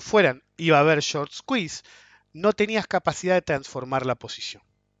caros que fueran, iba a haber short squeeze, no tenías capacidad de transformar la posición.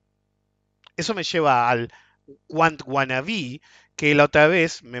 Eso me lleva al quant wannabe, que la otra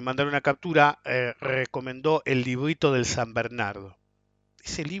vez me mandaron una captura, recomendó el librito del San Bernardo.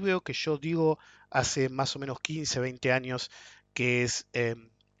 Ese libro que yo digo hace más o menos 15, 20 años, que es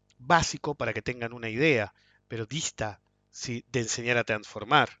básico para que tengan una idea, pero dista, ¿sí?, de enseñar a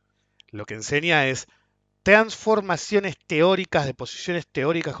transformar. Lo que enseña es transformaciones teóricas de posiciones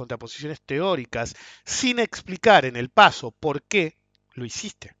teóricas contra posiciones teóricas, sin explicar en el paso por qué lo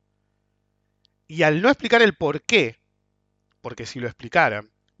hiciste. Y al no explicar el por qué, porque si lo explicara,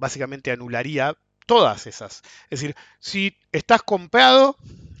 básicamente anularía todas esas. Es decir, si estás comprado,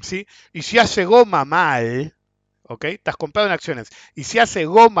 ¿sí?, y si hace goma mal, ¿ok? Estás comprado en acciones, y si hace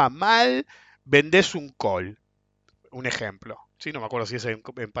goma mal, vendés un call. Un ejemplo. Sí, no me acuerdo si ese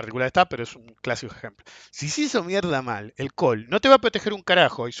en particular está, pero es un clásico ejemplo. Si se hizo mierda mal, el call no te va a proteger un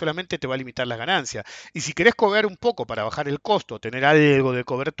carajo y solamente te va a limitar las ganancias. Y si querés cobrar un poco para bajar el costo, tener algo de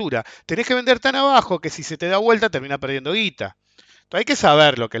cobertura, tenés que vender tan abajo que si se te da vuelta termina perdiendo guita. Entonces hay que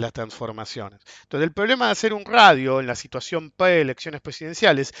saber lo que es las transformaciones. Entonces el problema de hacer un radio en la situación pre-elecciones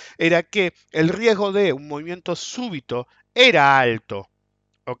presidenciales era que el riesgo de un movimiento súbito era alto.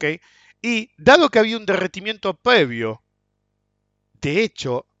 ¿Ok? Y dado que había un derretimiento previo, de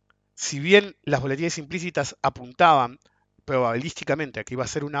hecho, si bien las volatilidades implícitas apuntaban probabilísticamente a que iba a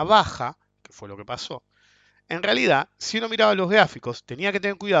ser una baja, que fue lo que pasó, en realidad, si uno miraba los gráficos, tenía que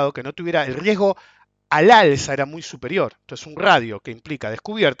tener cuidado que no tuviera el riesgo al alza, era muy superior. Entonces, un radio que implica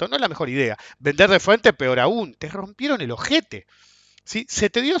descubierto no es la mejor idea. Vender de frente, peor aún, te rompieron el ojete. ¿Sí? Se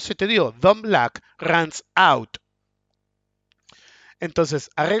te dio, se te dio. Don Black runs out.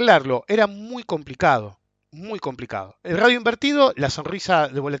 Entonces, arreglarlo era muy complicado, muy complicado. El radio invertido, la sonrisa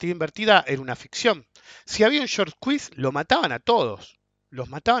de volatilidad invertida era una ficción. Si había un short squeeze, lo mataban a todos. Los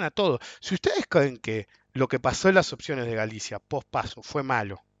mataban a todos. Si ustedes creen que lo que pasó en las opciones de Galicia post paso fue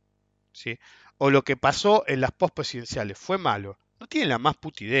malo, ¿sí?, o lo que pasó en las post presidenciales fue malo, no tienen la más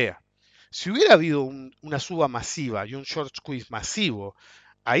puta idea. Si hubiera habido una suba masiva y un short squeeze masivo,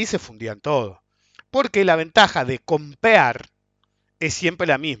 ahí se fundían todos. Porque la ventaja de comprar es siempre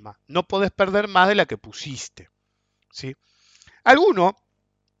la misma. No podés perder más de la que pusiste. ¿Sí? Alguno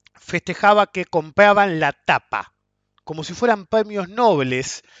festejaba que compraban la tapa, como si fueran premios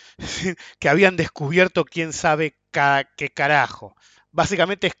nobles, ¿sí?, que habían descubierto quién sabe qué carajo.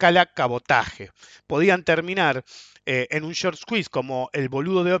 Básicamente escala cabotaje. Podían terminar en un short squeeze como el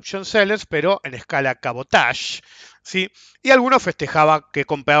boludo de Option Sellers, pero en escala cabotage. ¿Sí? Y algunos festejaban que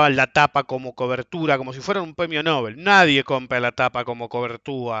compraban la tapa como cobertura, como si fuera un premio Nobel. Nadie compra la tapa como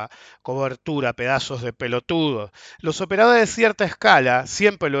cobertura, pedazos de pelotudos. Los operadores de cierta escala,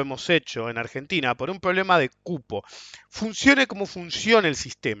 siempre lo hemos hecho en Argentina, por un problema de cupo. Funcione como funcione el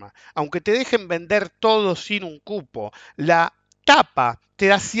sistema. Aunque te dejen vender todo sin un cupo, la tapa te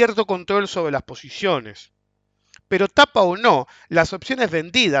da cierto control sobre las posiciones. Pero tapa o no, las opciones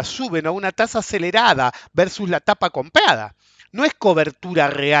vendidas suben a una tasa acelerada versus la tapa comprada. No es cobertura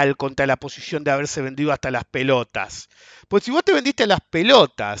real contra la posición de haberse vendido hasta las pelotas. Pues si vos te vendiste las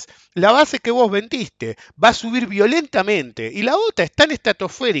pelotas, la base que vos vendiste va a subir violentamente y la otra es tan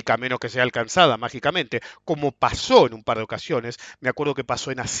estratosférica, a menos que sea alcanzada mágicamente, como pasó en un par de ocasiones. Me acuerdo que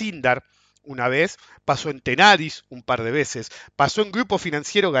pasó en Asindar una vez, pasó en Tenaris un par de veces, pasó en Grupo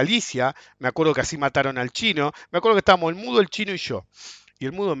Financiero Galicia, me acuerdo que así mataron al chino, me acuerdo que estábamos el mudo, el chino y yo. Y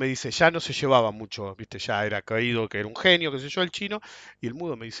el mudo me dice, ya no se llevaba mucho, viste, ya era caído que era un genio, qué sé yo, el chino. Y el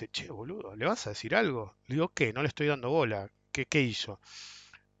mudo me dice, che, boludo, ¿le vas a decir algo? Le digo, ¿qué? No le estoy dando bola. ¿Qué hizo?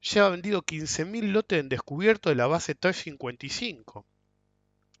 Lleva vendido 15.000 lotes en descubierto de la base 355.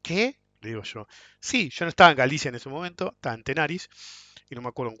 ¿Qué? Le digo yo. Sí, yo no estaba en Galicia en ese momento, estaba en Tenaris, y no me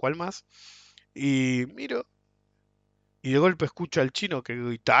acuerdo en cuál más. Y miro, y de golpe escucho al chino que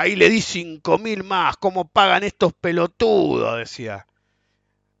grita, ahí le di 5.000 más, ¿cómo pagan estos pelotudos? Decía.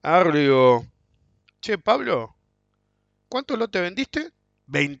 Ahora le digo, che, Pablo, ¿cuántos lotes vendiste?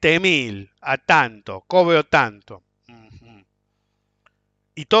 20.000, a tanto, cobro tanto. Ujú.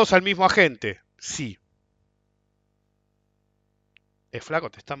 ¿Y todos al mismo agente? Sí.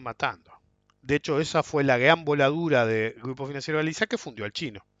 Flaco, te están matando. De hecho, esa fue la gran voladura de Grupo Financiero Galicia que fundió al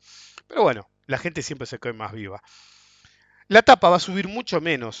chino. Pero bueno, la gente siempre se cree más viva. La tapa va a subir mucho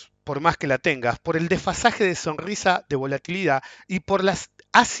menos, por más que la tengas, por el desfasaje de sonrisa de volatilidad y por la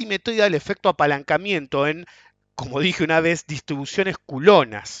asimetría del efecto apalancamiento en, como dije una vez, distribuciones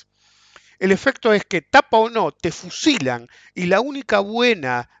culonas. El efecto es que tapa o no, te fusilan y la única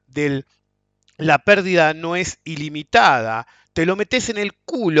buena de la pérdida no es ilimitada. Te lo metes en el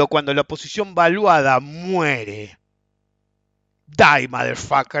culo cuando la posición valuada muere. Die,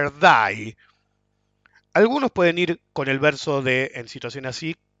 motherfucker, die. Algunos pueden ir con el verso de, en situaciones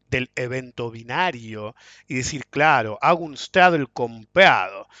así, del evento binario y decir, claro, hago un straddle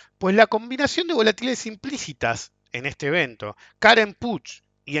comprado. Pues la combinación de volatilidades implícitas en este evento, cara en puts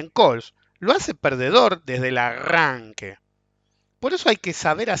y en calls, lo hace perdedor desde el arranque. Por eso hay que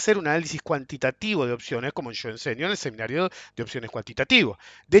saber hacer un análisis cuantitativo de opciones, como yo enseño en el seminario de opciones cuantitativo.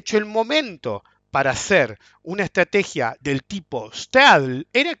 De hecho, el momento para hacer una estrategia del tipo straddle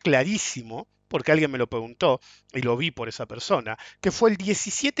era clarísimo, porque alguien me lo preguntó y lo vi por esa persona, que fue el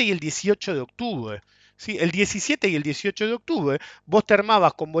 17 y el 18 de octubre. ¿Sí? El 17 y el 18 de octubre vos te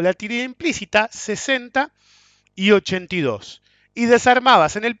armabas con volatilidad implícita 60 y 82. Y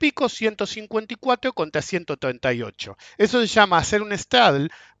desarmabas en el pico 154 contra 138. Eso se llama hacer un straddle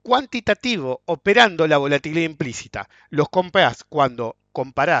cuantitativo operando la volatilidad implícita. Los comprás cuando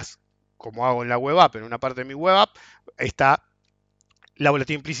comparás, como hago en la web app, en una parte de mi web app, está la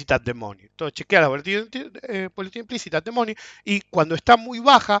volatilidad implícita de money. Entonces chequea la volatilidad implícita de money y cuando está muy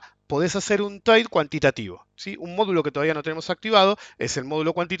baja podés hacer un trade cuantitativo. ¿Sí? Un módulo que todavía no tenemos activado es el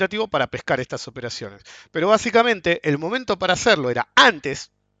módulo cuantitativo para pescar estas operaciones. Pero básicamente el momento para hacerlo era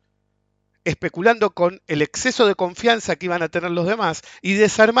antes, especulando con el exceso de confianza que iban a tener los demás y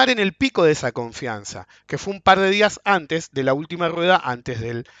desarmar en el pico de esa confianza, que fue un par de días antes de la última rueda, antes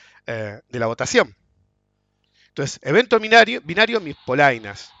de la votación. Entonces, evento binario, mis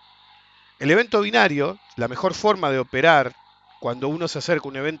polainas. El evento binario, la mejor forma de operar cuando uno se acerca a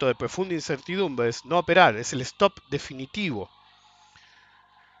un evento de profunda incertidumbre es no operar, es el stop definitivo.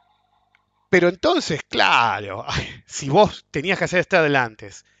 Pero entonces, claro, si vos tenías que hacer este adelante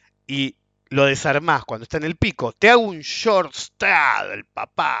y lo desarmás cuando está en el pico, te hago un short straddle,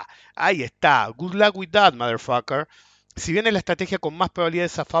 papá. Ahí está. Good luck with that, motherfucker. Si bien es la estrategia con más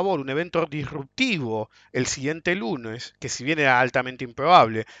probabilidades a favor, un evento disruptivo el siguiente lunes, que si bien era altamente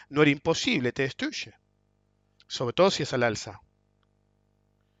improbable, no era imposible, te destruye. Sobre todo si es al alza.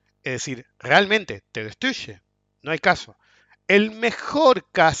 Es decir, realmente te destruye. No hay caso. El mejor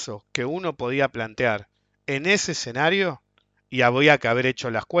caso que uno podía plantear en ese escenario, y habría que haber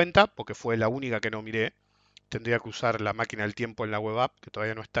hecho las cuentas, porque fue la única que no miré, tendría que usar la máquina del tiempo en la web app, que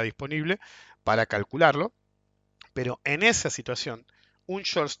todavía no está disponible, para calcularlo, pero en esa situación, un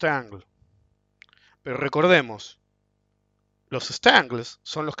short strangle. Pero recordemos, los strangles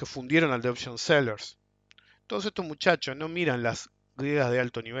son los que fundieron al The Option Sellers. Todos estos muchachos no miran las griegas de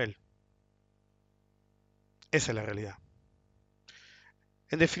alto nivel. Esa es la realidad.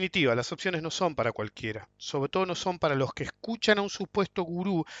 En definitiva, las opciones no son para cualquiera, sobre todo no son para los que escuchan a un supuesto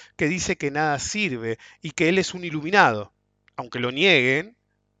gurú que dice que nada sirve y que él es un iluminado. Aunque lo nieguen,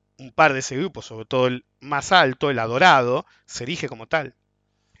 un par de ese grupo, sobre todo el más alto, el adorado, se erige como tal.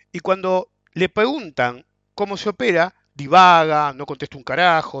 Y cuando le preguntan cómo se opera, divaga, no contesta un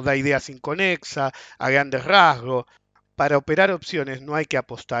carajo, da ideas inconexas, a grandes rasgos. Para operar opciones no hay que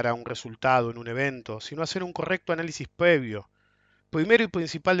apostar a un resultado en un evento, sino hacer un correcto análisis previo primero y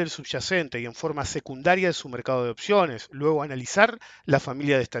principal del subyacente y en forma secundaria de su mercado de opciones, luego analizar la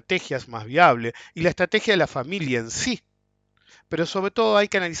familia de estrategias más viable y la estrategia de la familia en sí. Pero sobre todo hay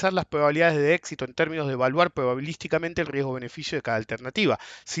que analizar las probabilidades de éxito en términos de evaluar probabilísticamente el riesgo-beneficio de cada alternativa.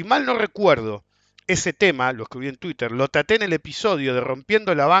 Si mal no recuerdo, ese tema, lo escribí en Twitter, lo traté en el episodio de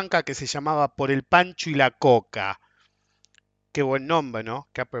Rompiendo la Banca que se llamaba Por el Pancho y la Coca. Qué buen nombre, ¿no?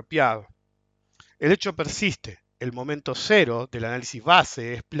 Qué apropiado. El hecho persiste. El momento cero del análisis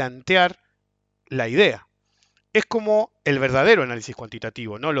base es plantear la idea. Es como el verdadero análisis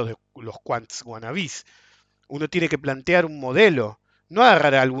cuantitativo, no los quants wannabes. Uno tiene que plantear un modelo, no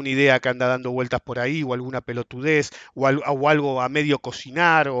agarrar alguna idea que anda dando vueltas por ahí, o alguna pelotudez, o algo a medio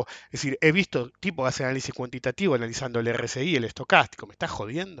cocinar. Es decir, he visto tipos que hacen análisis cuantitativo analizando el RSI, el estocástico. ¿Me estás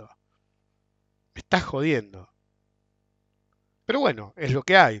jodiendo? Me estás jodiendo. Pero bueno, es lo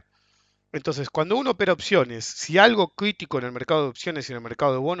que hay. Entonces, cuando uno opera opciones, si algo crítico en el mercado de opciones y en el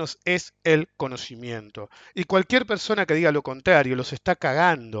mercado de bonos es el conocimiento. Y cualquier persona que diga lo contrario los está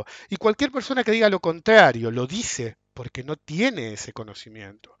cagando. Y cualquier persona que diga lo contrario lo dice porque no tiene ese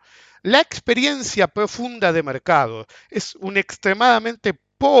conocimiento. La experiencia profunda de mercado es un extremadamente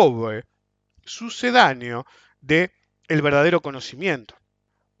pobre sucedáneo de el verdadero conocimiento.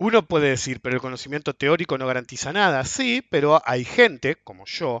 Uno puede decir, pero el conocimiento teórico no garantiza nada. Sí, pero hay gente, como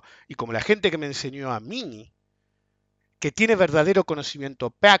yo, y como la gente que me enseñó a mí, que tiene verdadero conocimiento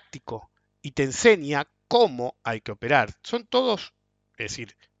práctico y te enseña cómo hay que operar. Son todos, es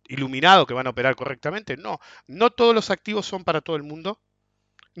decir, iluminados que van a operar correctamente. No, no todos los activos son para todo el mundo.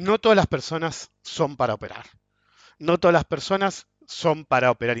 No todas las personas son para operar. No todas las personas son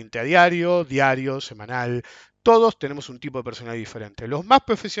para operar intradiario, diario, semanal. Todos tenemos un tipo de personalidad diferente. Los más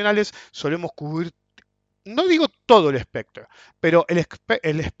profesionales solemos cubrir no digo todo el espectro, pero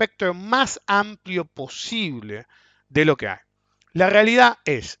el espectro más amplio posible de lo que hay. La realidad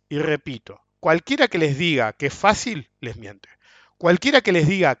es, y repito, cualquiera que les diga que es fácil, les miente. Cualquiera que les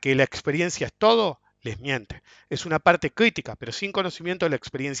diga que la experiencia es todo, les miente. Es una parte crítica, pero sin conocimiento la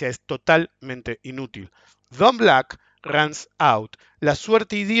experiencia es totalmente inútil. Don Black runs out. La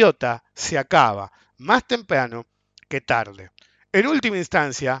suerte idiota se acaba, más temprano que tarde. En última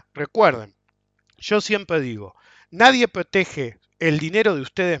instancia, recuerden, yo siempre digo, nadie protege el dinero de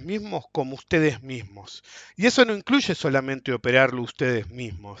ustedes mismos como ustedes mismos. Y eso no incluye solamente operarlo ustedes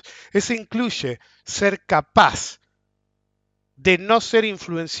mismos. Eso incluye ser capaz de no ser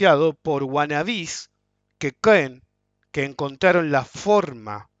influenciado por wannabes que creen que encontraron la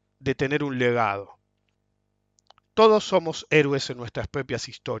forma de tener un legado. Todos somos héroes en nuestras propias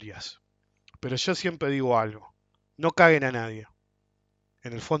historias. Pero yo siempre digo algo, no caguen a nadie.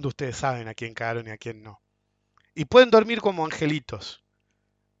 En el fondo ustedes saben a quién cagaron y a quién no. Y pueden dormir como angelitos,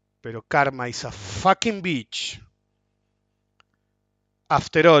 pero karma is a fucking bitch.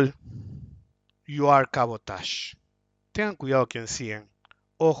 After all, you are cabotage. Tengan cuidado quien siguen.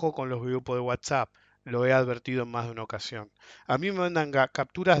 Ojo con los grupos de WhatsApp. Lo he advertido en más de una ocasión. A mí me mandan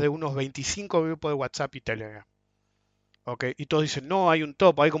capturas de unos 25 grupos de WhatsApp y Telegram. ¿Ok? Y todos dicen, no, hay un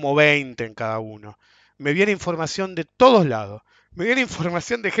top, hay como 20 en cada uno. Me viene información de todos lados. Me viene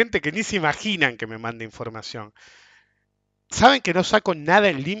información de gente que ni se imaginan que me mande información. ¿Saben que no saco nada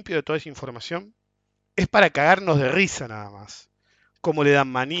en limpio de toda esa información? Es para cagarnos de risa nada más. Cómo le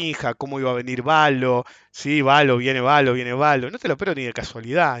dan manija, cómo iba a venir Valo, sí, Valo, viene Valo. No te lo espero ni de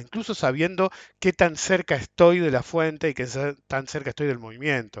casualidad, incluso sabiendo qué tan cerca estoy de la fuente y qué tan cerca estoy del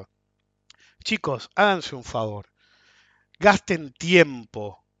movimiento. Chicos, háganse un favor. Gasten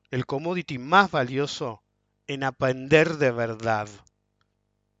tiempo, el commodity más valioso, en aprender de verdad.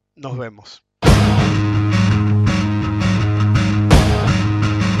 Nos vemos.